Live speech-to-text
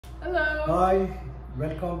Hello. Hi,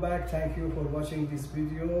 welcome back. Thank you for watching this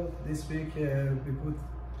video. This week we put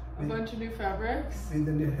A bunch of new fabrics. with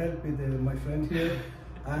the help with my friend here,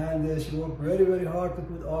 and she worked very hard to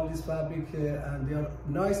put all this fabric, and they are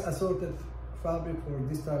nice assorted fabric for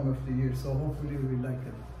this time of the year. So hopefully we will like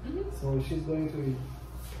them. So she's going to.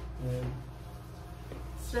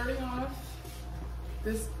 Starting off,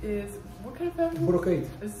 this is, what kind of fabric? Brocade.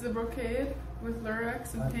 This is a brocade with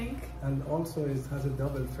lurex and pink. And also it has a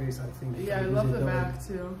double face, I think. Yeah, I love the back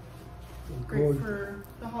too. Great Gold. for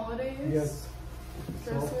the holidays. Yes.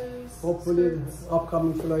 Dresses. So hopefully skirts. the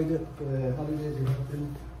upcoming holidays we have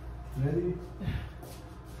them ready.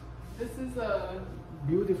 This is a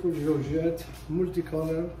Beautiful Georgette,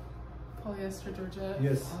 multicolor. polyester Georgette.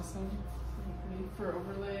 Yes. Awesome. Pretty for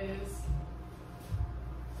overlays.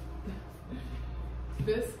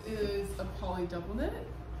 This is a poly double knit.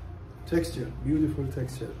 Texture, beautiful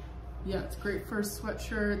texture. Yeah, it's great for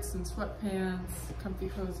sweatshirts and sweatpants, comfy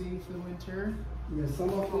cozy for the winter. Yeah, some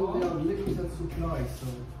of them they are limited supply, so.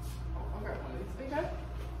 I'll grab one of these.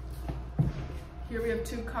 Okay. Here we have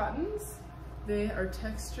two cottons. They are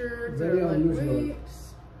textured, Very they're unusual. lightweight,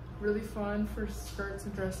 really fun for skirts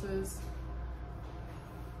and dresses.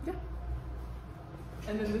 Yeah.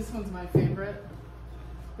 And then this one's my favorite.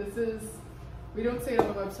 This is, we don't say it on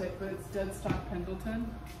the website, but it's dead stock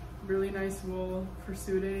Pendleton. Really nice wool for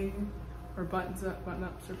suiting or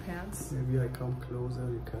button-ups or pants. Maybe I come closer,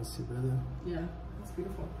 you can see better. Yeah, it's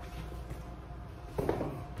beautiful.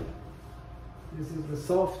 This is the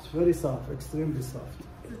soft, very soft, extremely soft.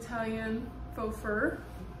 It's Italian faux fur.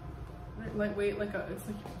 Right, lightweight, it's like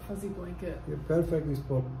a fuzzy blanket. Yeah, perfect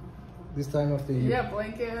for this time of the year. Yeah,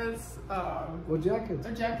 blankets, Or jacket.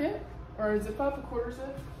 a jacket, or a zip up, a quarter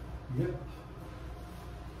zip. Yep.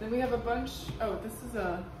 Then we have a bunch, oh, this is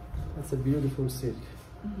a, That's a beautiful silk.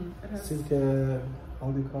 it has, Silk,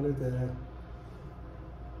 how do you call it?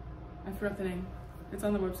 I forgot the name. It's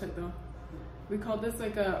on the website though. We call this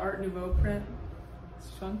like a Art Nouveau print. It's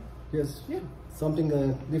fun. Yes, Yeah. something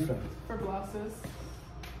different. For blouses.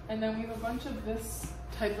 And then we have a bunch of this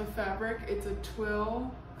type of fabric. It's a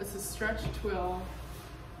twill, it's a stretch twill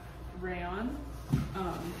rayon.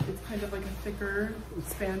 It's kind of like a thicker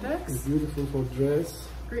It's spandex. beautiful for dress.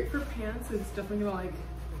 Great for pants. It's definitely gonna like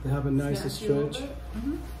They have a nice snatch you a little stretch.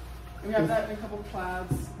 bit. We have that in a couple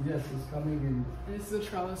plaids. Yes, it's coming in. And this is a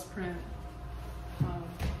trellis print.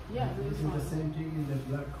 Yeah, really This is fun. the same thing in the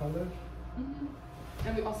black color.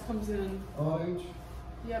 And it also comes in, Orange.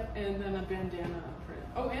 yep, and then a bandana print.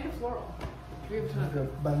 Oh, and a floral. We have a ton of The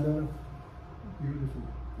bandana. Beautiful.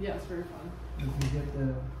 yeah, it's very fun. Let me get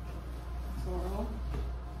the. Floral.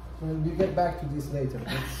 Well, we get back to this later.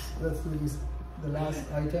 Let's do this. The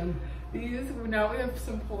last item. These, now we have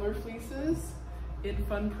some polar fleeces in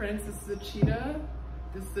fun prints. This is a cheetah,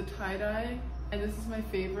 this is the tie-dye, and this is my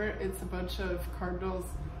favorite. It's a bunch of cardinals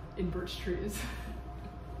in birch trees.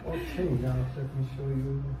 Okay, now let me show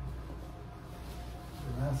you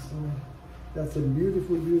the last one. That's a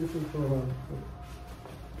beautiful floral.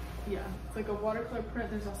 Yeah, it's like a watercolor print.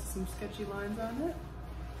 There's also some sketchy lines on it.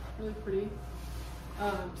 Really pretty.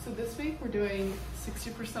 So this week we're doing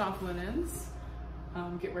 60% off linens.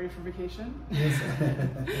 Get ready for vacation. Yes.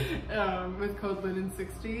 With code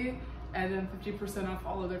linen60, and then 50% off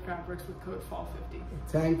all other fabrics with code fall50.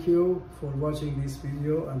 Thank you for watching this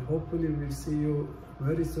video, and hopefully we'll see you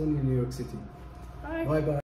very soon in New York City. Bye. Bye bye.